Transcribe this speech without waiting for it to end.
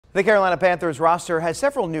The Carolina Panthers roster has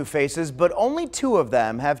several new faces, but only 2 of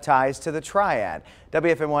them have ties to the Triad.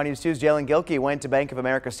 WFMY News 2's Jalen Gilkey went to Bank of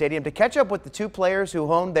America Stadium to catch up with the 2 players who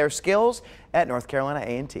honed their skills at North Carolina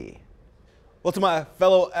A&T. Well, to my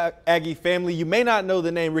fellow Aggie family, you may not know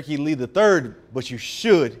the name Ricky Lee III, but you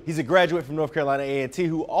should. He's a graduate from North Carolina A&T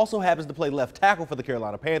who also happens to play left tackle for the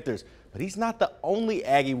Carolina Panthers. But he's not the only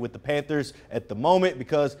Aggie with the Panthers at the moment,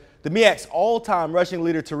 because the MEAC's all-time rushing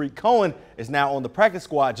leader Tariq Cohen is now on the practice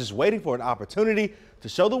squad, just waiting for an opportunity to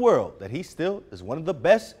show the world that he still is one of the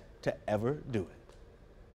best to ever do it.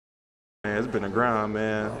 Man, it's been a grind,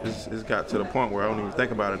 man. It's got to the point where I don't even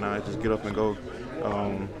think about it now. I just get up and go.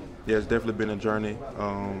 Yeah, it's definitely been a journey.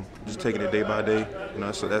 Just taking it day by day. You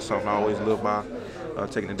know, so that's something I always live by.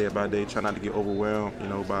 Taking it day by day, try not to get overwhelmed, you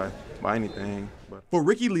know, by anything. But for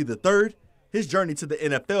Ricky Lee III, his journey to the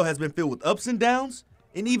NFL has been filled with ups and downs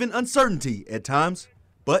and even uncertainty at times,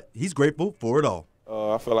 but he's grateful for it all.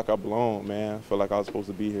 I feel like I belong, man. I feel like I was supposed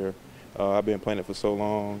to be here. I've been playing it for so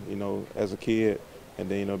long, you know, as a kid, and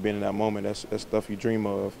then, you know, being in that moment, that's stuff you dream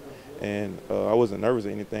of. And I wasn't nervous or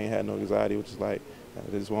anything, had no anxiety, which is like,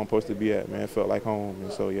 this is where I'm supposed to be at, man. It felt like home.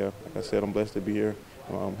 And so, yeah, like I said, I'm blessed to be here.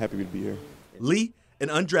 I'm happy to be here. Lee, an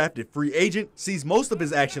undrafted free agent, sees most of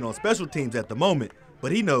his action on special teams at the moment,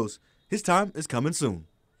 but he knows his time is coming soon.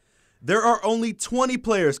 There are only 20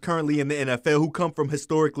 players currently in the NFL who come from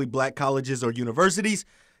historically black colleges or universities,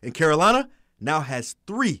 and Carolina now has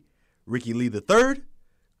 3: Ricky Lee III,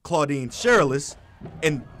 Claudine Sherilis,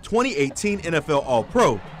 and 2018 NFL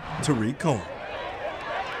All-Pro Tariq Cohen.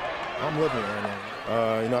 I'm loving it right now.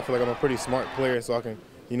 You know, I feel like I'm a pretty smart player, so I can,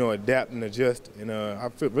 you know, adapt and adjust. And I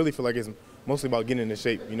really feel like it's mostly about getting into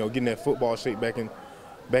shape. You know, getting that football shape back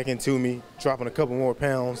into me, dropping a couple more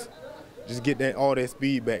pounds, just get all that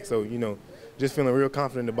speed back. So, you know, just feeling real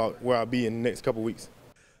confident about where I'll be in the next couple weeks.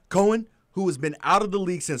 Cohen, who has been out of the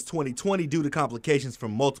league since 2020 due to complications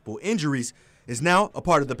from multiple injuries, is now a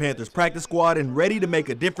part of the Panthers practice squad and ready to make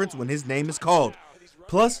a difference when his name is called.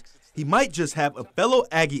 Plus, he might just have a fellow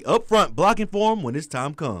Aggie up front blocking for him when his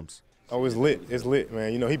time comes. Oh, it's lit. It's lit,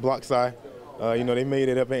 man. You know, he blocks side. You know, they made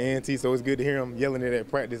it up at A&T, so it's good to hear him yelling it at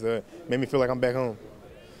practice. Made me feel like I'm back home.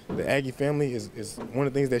 The Aggie family is one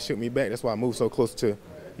of the things that shook me back. That's why I moved so close to,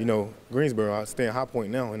 you know, Greensboro. I stay in High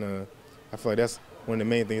Point now, and I feel like that's one of the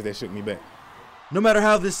main things that shook me back. No matter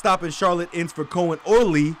how this stop in Charlotte ends for Cohen or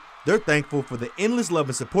Lee, they're thankful for the endless love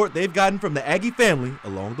and support they've gotten from the Aggie family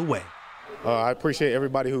along the way. I appreciate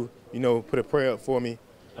everybody who, you know, put a prayer up for me.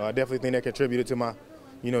 I definitely think that contributed to my,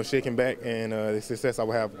 you know, shaking back and the success I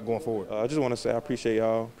will have going forward. I just want to say I appreciate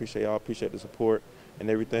y'all, appreciate the support and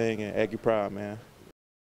everything, and Aggie pride, man.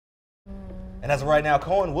 And as of right now,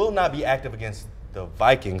 Cohen will not be active against the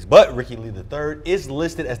Vikings, but Ricky Lee III is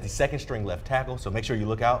listed as the 2nd-string left tackle, so make sure you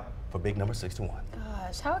look out for big number 61.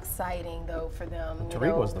 Gosh, how exciting, though, for them.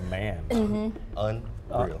 Tariq was the man.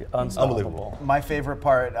 Unreal. Unbelievable. My favorite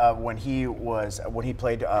part when he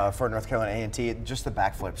played for North Carolina A&T, just the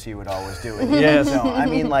backflips he would always do. Yes. I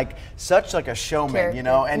mean, like such like a showman, you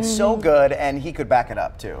know, and so good, and he could back it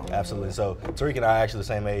up too. Absolutely. So Tariq and I are actually the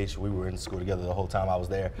same age. We were in school together the whole time I was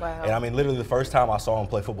there. Wow. And I mean, literally the first time I saw him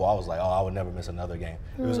play football, I was like, oh, I would never miss another game.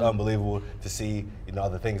 It was unbelievable to see, you know,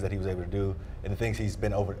 the things that he was able to do and the things he's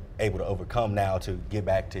been able to overcome now to get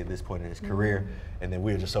back to this point in his career. And then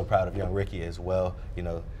we're just so proud of young Ricky as well. You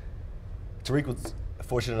know, Tariq was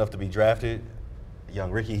fortunate enough to be drafted.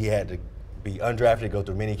 Young Ricky, he had to be undrafted, go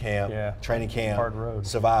through mini camp, training camp, hard road,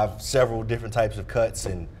 survive several different types of cuts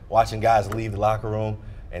and watching guys leave the locker room.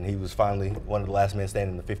 And he was finally one of the last men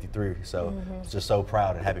standing in the 53. So just so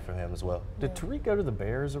proud and happy for him as well. Did Tariq go to the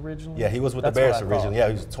Bears originally? Yeah, he was with the Bears originally. Yeah,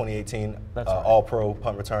 he was 2018 All-Pro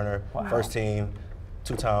punt returner, first team,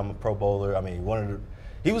 2-time Pro Bowler. I mean,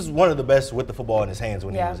 he was one of the best with the football in his hands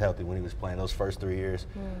when he was healthy, when he was playing those first 3 years.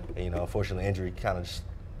 And, you know, unfortunately, injury kind of just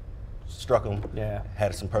struck him. Yeah.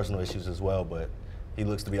 Had some personal issues as well, but he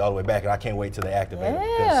looks to be all the way back, and I can't wait till they activate him,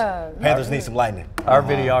 because Panthers need some lightning. Our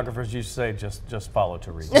videographers used to say, just follow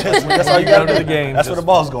Tariq. That's all you got to do. The game. That's where the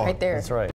ball's going. Right there. That's right.